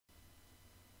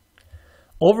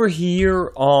Over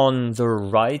here on the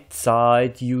right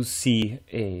side you see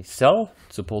a cell,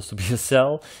 it's supposed to be a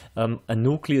cell, a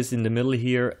nucleus in the middle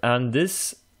here, and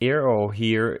this arrow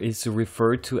here is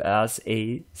referred to as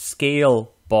a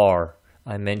scale bar.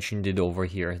 I mentioned it over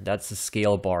here, that's a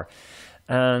scale bar.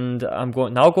 And I'm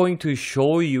now going to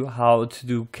show you how to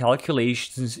do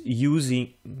calculations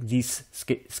using these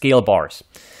scale bars.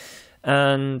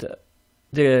 And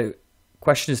the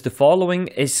question is the following: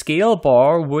 a scale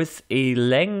bar with a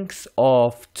length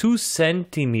of 2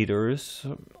 centimeters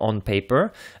on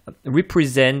paper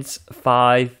represents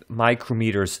 5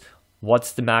 micrometers.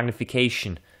 What's the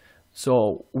magnification?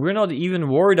 So we're not even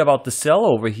worried about the cell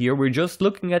over here, we're just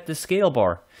looking at the scale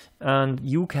bar. And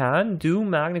you can do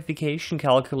magnification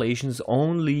calculations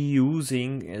only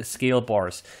using scale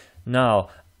bars. Now,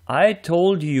 I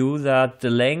told you that the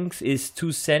length is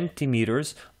 2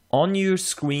 centimeters. On your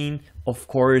screen, of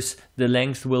course, the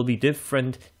length will be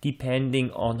different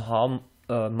depending on how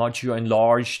much you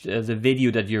enlarged the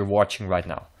video that you're watching right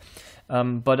now.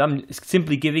 But I'm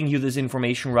simply giving you this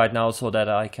information right now so that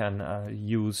I can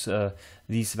use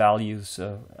these values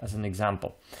as an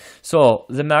example. So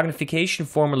the magnification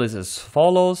formula is as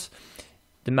follows.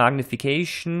 The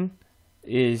magnification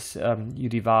is you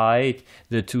divide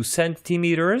the 2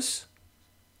 centimeters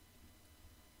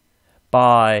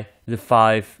by the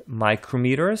 5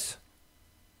 micrometers,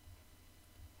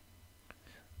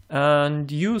 and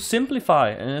you simplify,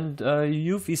 and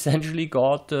you've essentially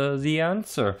got the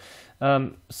answer.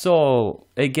 So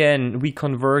again, we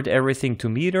convert everything to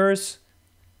meters.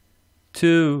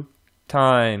 2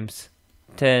 times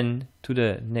 10 to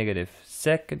the negative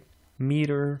second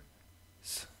meters,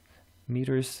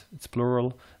 it's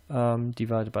plural,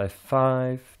 divided by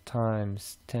 5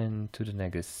 times 10 to the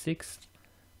negative 6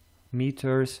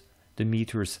 meters. The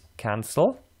meters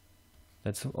cancel.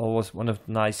 That's always one of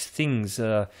the nice things,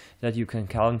 that you can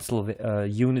cancel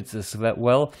units as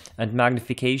well. And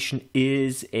magnification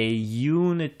is a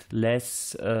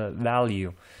unitless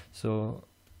value, so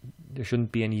there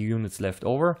shouldn't be any units left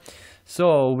over.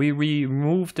 So we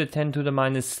remove the 10 to the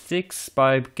minus 6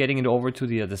 by getting it over to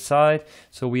the other side.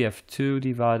 So we have 2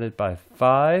 divided by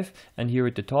 5, and here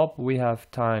at the top we have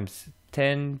times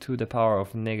 10 to the power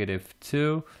of negative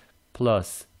 2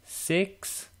 plus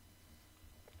 6.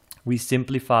 We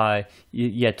simplify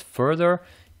yet further,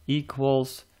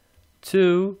 equals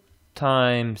 2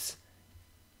 times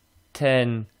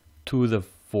 10 to the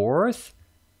 4th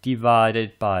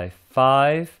divided by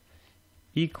 5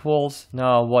 equals,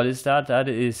 now what is that? That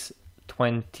is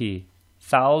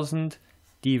 20,000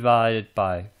 divided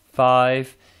by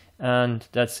 5, and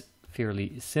that's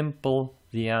fairly simple.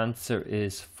 The answer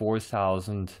is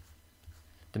 4,000.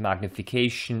 The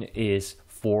magnification is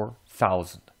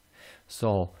 4,000.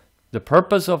 So the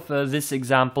purpose of this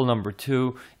example number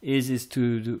 2 is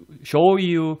to show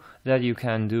you that you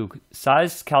can do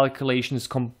size calculations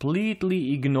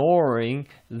completely ignoring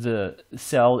the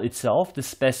cell itself, the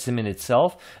specimen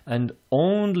itself, and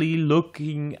only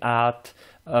looking at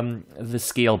the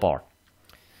scale bar.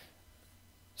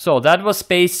 So that was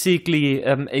basically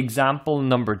example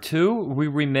number 2. We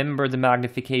remember the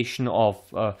magnification of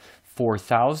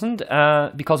 4,000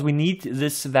 because we need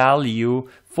this value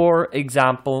for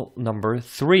example number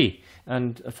 3.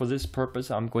 And for this purpose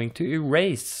I'm going to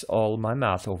erase all my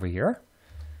math over here.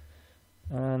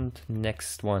 And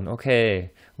next one.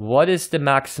 Okay, what is the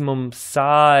maximum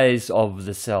size of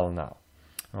the cell now?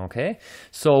 Okay,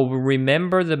 so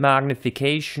remember the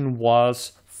magnification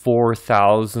was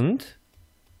 4,000.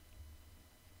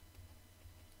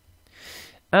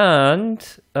 And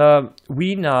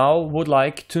we now would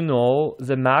like to know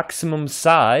the maximum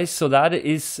size, so that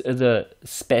is the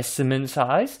specimen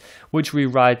size, which we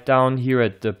write down here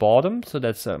at the bottom, so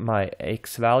that's my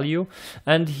x value.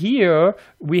 And here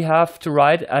we have to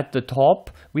write at the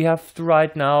top, we have to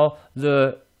write now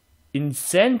in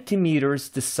centimeters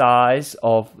the size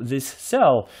of this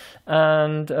cell.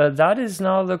 And that is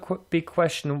now the big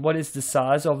question: what is the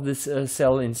size of this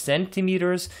cell in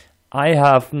centimeters? I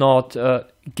have not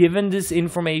given this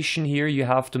information here, you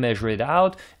have to measure it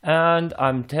out, and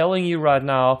I'm telling you right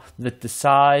now that the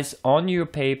size on your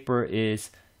paper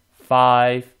is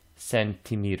 5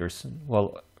 centimeters.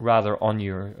 Well, rather on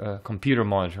your computer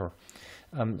monitor.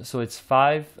 So it's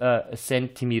 5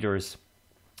 centimeters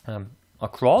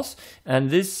across, and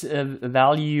this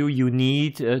value you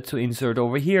need to insert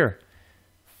over here,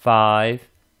 5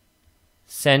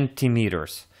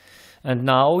 centimeters. And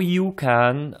now you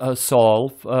can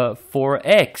solve for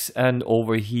x. And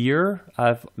over here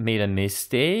I've made a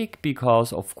mistake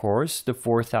because of course the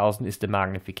 4,000 is the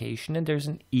magnification and there's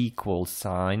an equal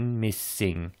sign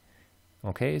missing.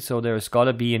 Okay, so there's got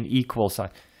to be an equal sign.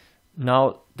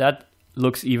 Now that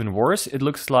looks even worse. It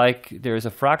looks like there's a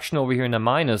fraction over here and a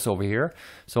minus over here.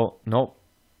 So no,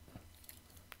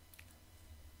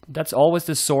 that's always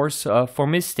the source for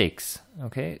mistakes.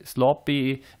 Okay,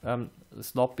 sloppy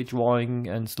drawing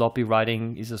and sloppy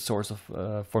writing is a source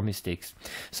of for mistakes.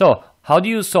 So how do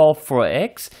you solve for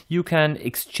x? You can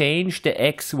exchange the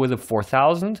x with a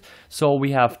 4000. So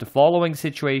we have the following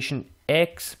situation: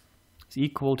 x is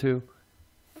equal to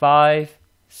 5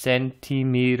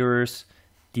 centimeters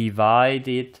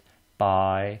divided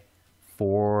by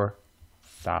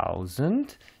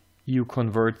 4000. You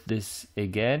convert this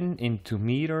again into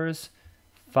meters.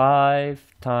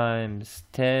 5 times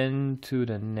 10 to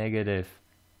the negative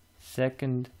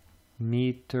second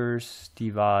meters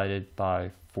divided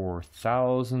by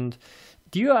 4000.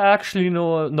 Do you actually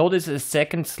notice a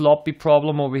second sloppy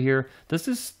problem over here? Does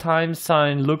this time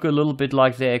sign look a little bit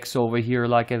like the x over here,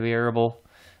 like a variable?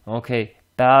 Okay,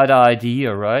 bad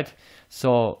idea, right?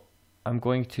 So I'm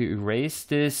going to erase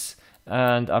this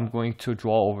and I'm going to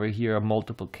draw over here a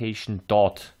multiplication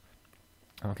dot.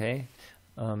 Okay,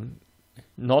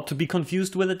 not to be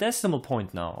confused with a decimal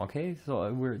point now. Okay,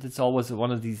 so that's always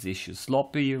one of these issues.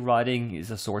 Sloppy writing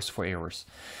is a source for errors.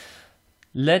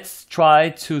 Let's try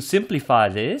to simplify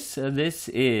this. This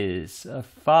is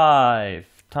 5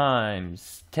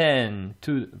 times 10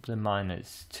 to the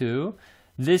minus 2.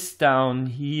 This down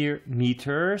here,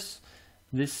 meters.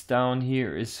 This down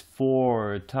here is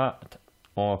 4 times.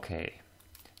 Okay.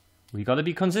 We gotta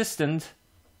be consistent.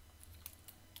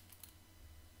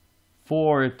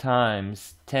 4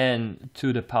 times 10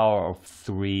 to the power of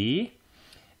 3.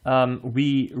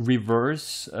 We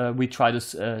reverse, we try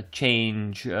to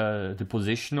change the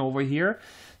position over here.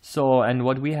 So, and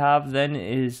what we have then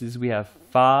is we have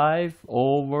 5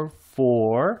 over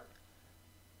 4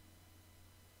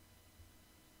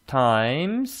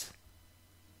 times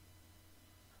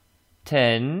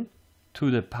 10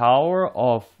 to the power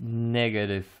of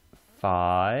negative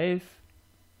 5.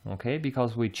 Okay,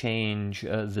 because we change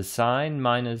the sign,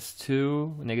 minus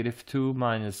 2, negative 2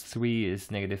 minus 3 is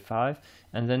negative 5,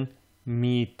 and then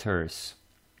meters.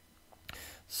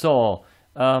 So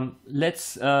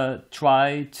let's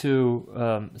try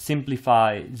to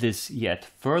simplify this yet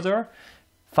further.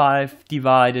 5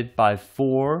 divided by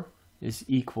 4 is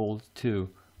equal to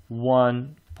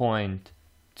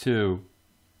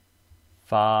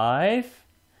 1.25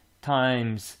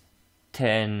 times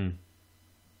 10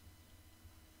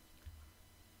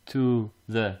 to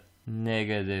the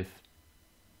negative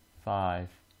 5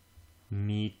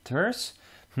 meters.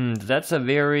 That's a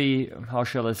very, how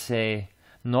shall I say,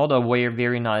 not a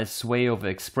very nice way of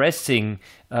expressing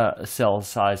cell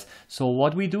size. So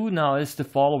what we do now is the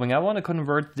following. I want to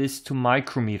convert this to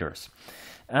micrometers.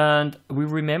 And we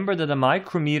remember that a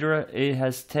micrometer, it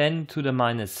has 10 to the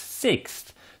minus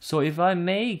 6th. So if I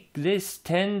make this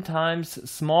 10 times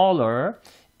smaller,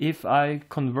 if I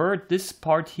convert this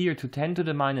part here to 10 to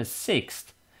the minus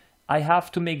 6th, I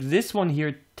have to make this one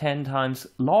here 10 times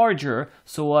larger,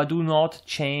 so I do not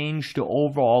change the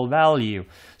overall value.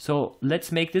 So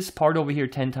let's make this part over here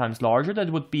 10 times larger.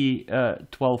 That would be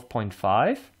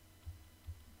 12.5.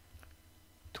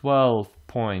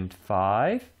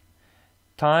 12.5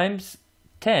 times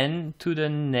 10 to the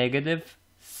negative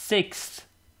 6th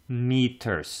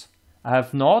meters. I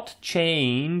have not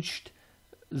changed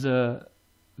the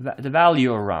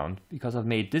value around because I've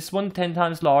made this one 10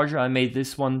 times larger, I made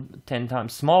this one 10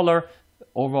 times smaller.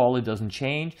 Overall it doesn't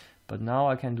change, but now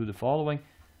I can do the following: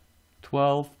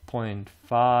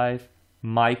 12.5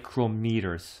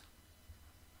 micrometers.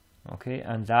 Okay,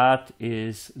 and that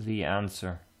is the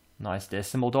answer. Nice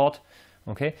decimal dot.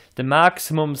 Okay, the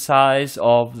maximum size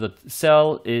of the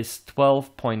cell is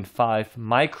 12.5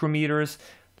 micrometers.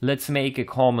 Let's make a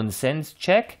common sense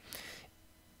check.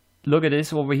 Look at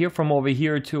this over here. From over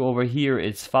here to over here,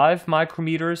 it's 5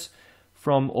 micrometers.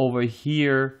 From over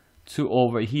here to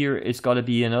over here, it's got to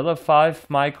be another 5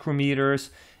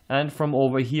 micrometers. And from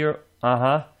over here,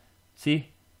 see,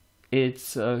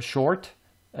 it's short.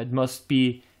 It must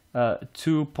be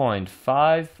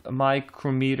 2.5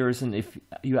 micrometers. And if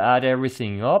you add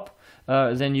everything up,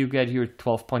 then you get your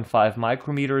 12.5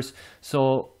 micrometers.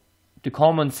 So the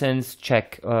common sense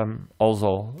check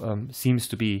also seems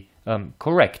to be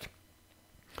correct.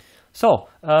 So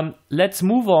let's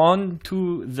move on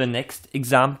to the next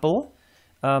example.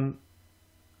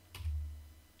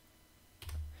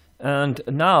 And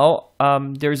now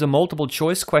there's a multiple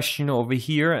choice question over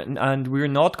here, and we're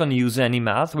not going to use any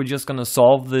math. We're just going to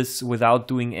solve this without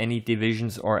doing any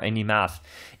divisions or any math.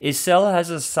 A cell has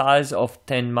a size of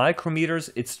 10 micrometers.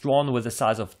 It's drawn with a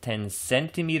size of 10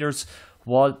 centimeters.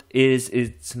 what is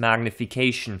its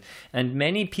magnification. And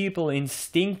many people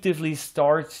instinctively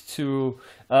start to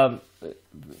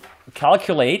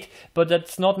calculate, but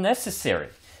that's not necessary,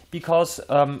 because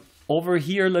over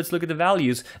here, let's look at the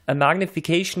values. A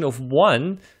magnification of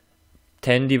 1,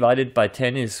 10 divided by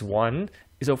 10 is 1,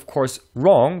 is of course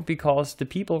wrong, because the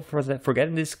people forgot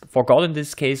in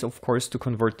this case, of course, to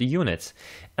convert the units.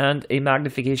 And a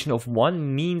magnification of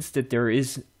 1 means that there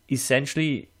is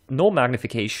essentially no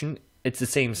magnification, it's the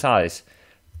same size.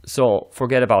 So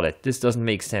forget about it, this doesn't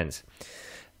make sense.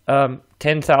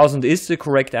 10,000 is the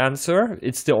correct answer,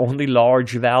 it's the only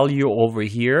large value over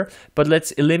here, but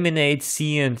let's eliminate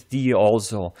C and D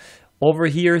also. Over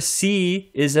here, C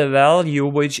is a value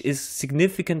which is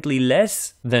significantly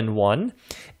less than 1,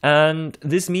 and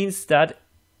this means that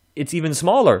it's even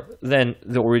smaller than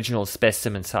the original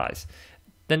specimen size.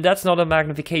 Then that's not a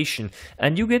magnification.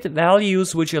 And you get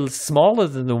values which are smaller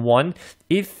than the 1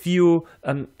 if you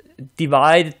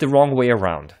divide it the wrong way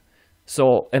around.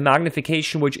 So a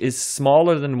magnification which is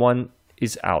smaller than 1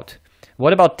 is out.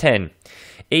 What about 10?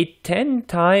 A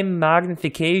 10-time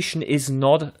magnification is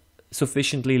not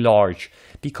sufficiently large,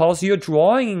 because you're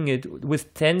drawing it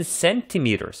with 10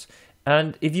 centimeters,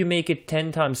 and if you make it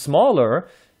 10 times smaller,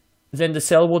 then the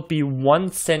cell would be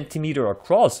 1 centimeter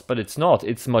across, but it's not,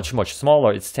 it's much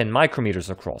smaller, it's 10 micrometers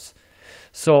across.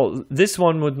 So this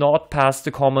one would not pass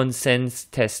the common sense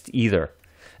test either,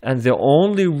 and the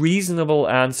only reasonable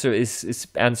answer is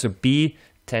answer B,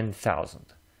 10,000.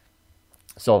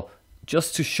 So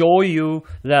just to show you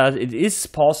that it is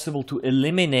possible to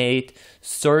eliminate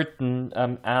certain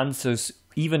answers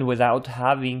even without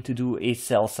having to do a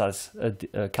cell size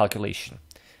calculation.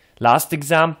 Last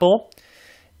example,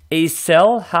 a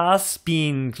cell has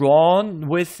been drawn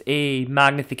with a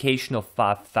magnification of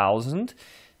 5,000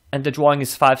 and the drawing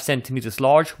is 5 centimeters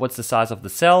large. What's the size of the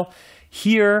cell?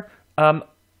 Here,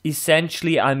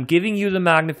 essentially, I'm giving you the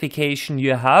magnification.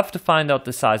 You have to find out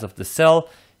the size of the cell.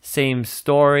 Same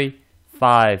story.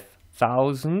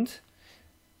 5,000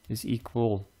 is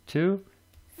equal to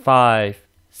 5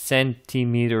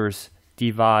 centimeters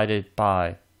divided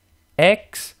by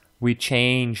x. We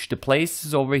change the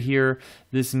places over here.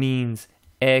 This means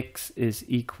x is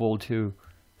equal to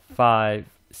 5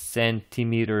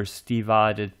 centimeters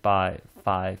divided by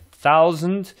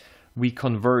 5,000. We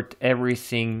convert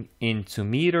everything into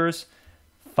meters.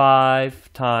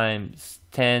 5 times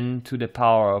 10 to the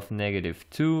power of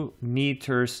 -2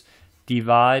 meters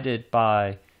divided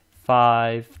by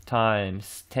 5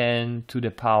 times 10 to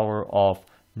the power of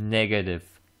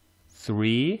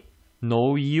 -3.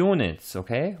 No units,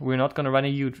 okay? We're not going to run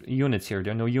units here.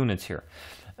 There are no units here.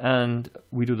 And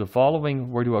we do the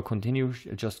following. Where do I continue?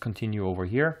 Just continue over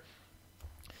here.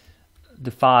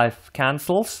 The 5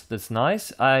 cancels. That's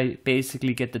nice. I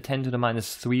basically get the 10 to the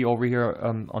 -3 over here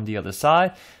on the other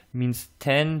side. Means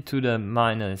 10 to the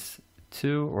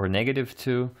 -2 or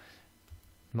 -2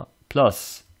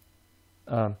 plus.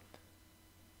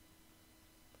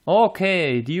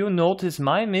 Okay, do you notice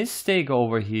my mistake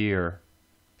over here?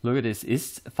 Look at this.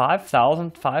 Is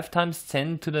 5,000 5 times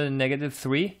 10 to the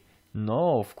 -3?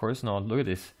 No, of course not. Look at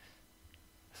this.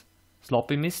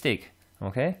 Sloppy mistake.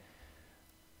 Okay.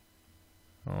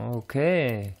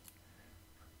 Okay.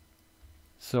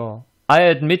 So I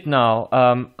admit now,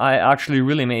 I actually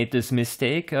really made this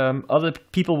mistake. Other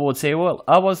people would say, well,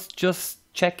 I was just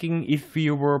checking if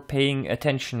you were paying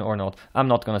attention or not. I'm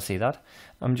not gonna say that.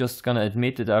 I'm just gonna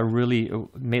admit that I really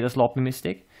made a sloppy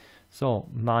mistake. So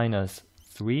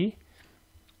 -3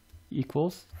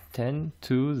 equals 10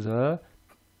 to the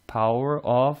power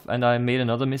of, and I made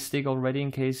another mistake already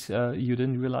in case you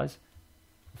didn't realize.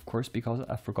 Of course, because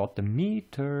I forgot the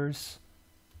meters.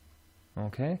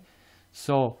 Okay,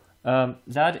 so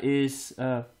that is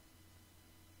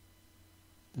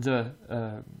the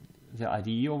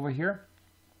IDE over here.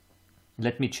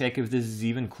 Let me check if this is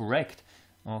even correct.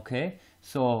 Okay,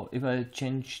 so if I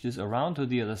change this around to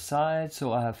the other side,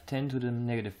 so I have 10 to the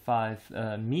 -5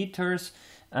 meters.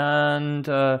 And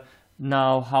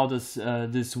now how does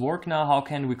this work now? How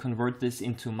can we convert this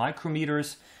into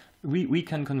micrometers? We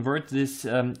can convert this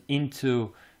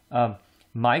into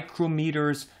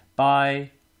micrometers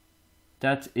by,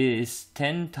 that is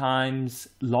 10 times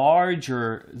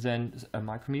larger than a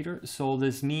micrometer. So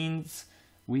this means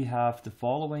we have the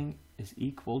following is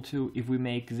equal to, if we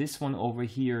make this one over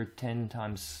here 10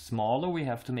 times smaller, we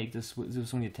have to make this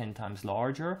one 10 times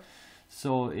larger.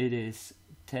 So it is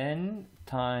 10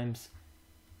 times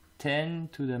 10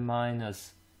 to the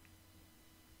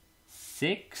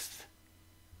 -6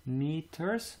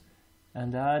 meters,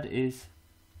 and that is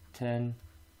 10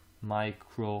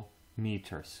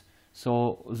 micrometers.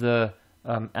 So the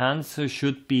answer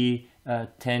should be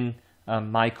 10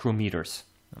 micrometers.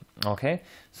 Okay,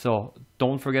 so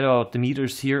don't forget about the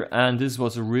meters here, and this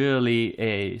was really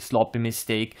a sloppy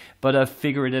mistake, but I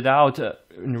figured it out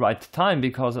in the right time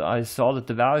because I saw that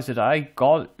the values that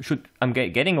I'm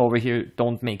getting over here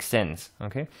don't make sense.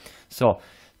 Okay, so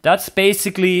that's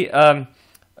basically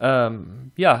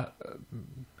yeah,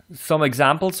 some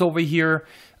examples over here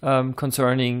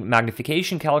concerning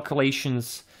magnification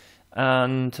calculations,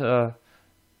 and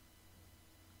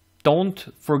don't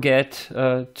forget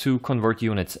to convert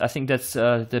units. I think that's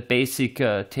the basic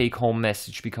take-home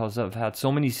message, because I've had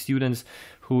so many students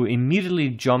who immediately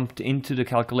jumped into the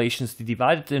calculations. They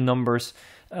divided the numbers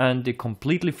and they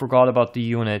completely forgot about the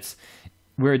units.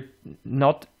 We're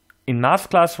not in math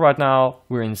class right now,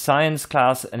 we're in science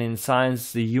class, and in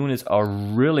science the units are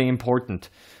really important.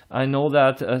 I know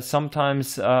that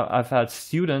sometimes I've had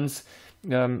students,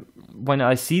 when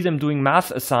I see them doing math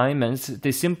assignments,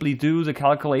 they simply do the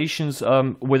calculations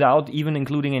without even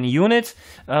including any units,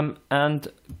 and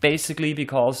basically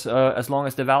because as long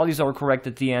as the values are correct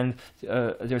at the end,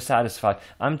 they're satisfied.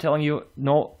 I'm telling you,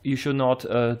 no, you should not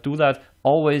do that.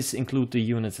 Always include the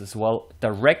units as well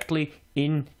directly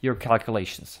in your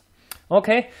calculations.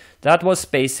 Okay, that was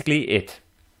basically it.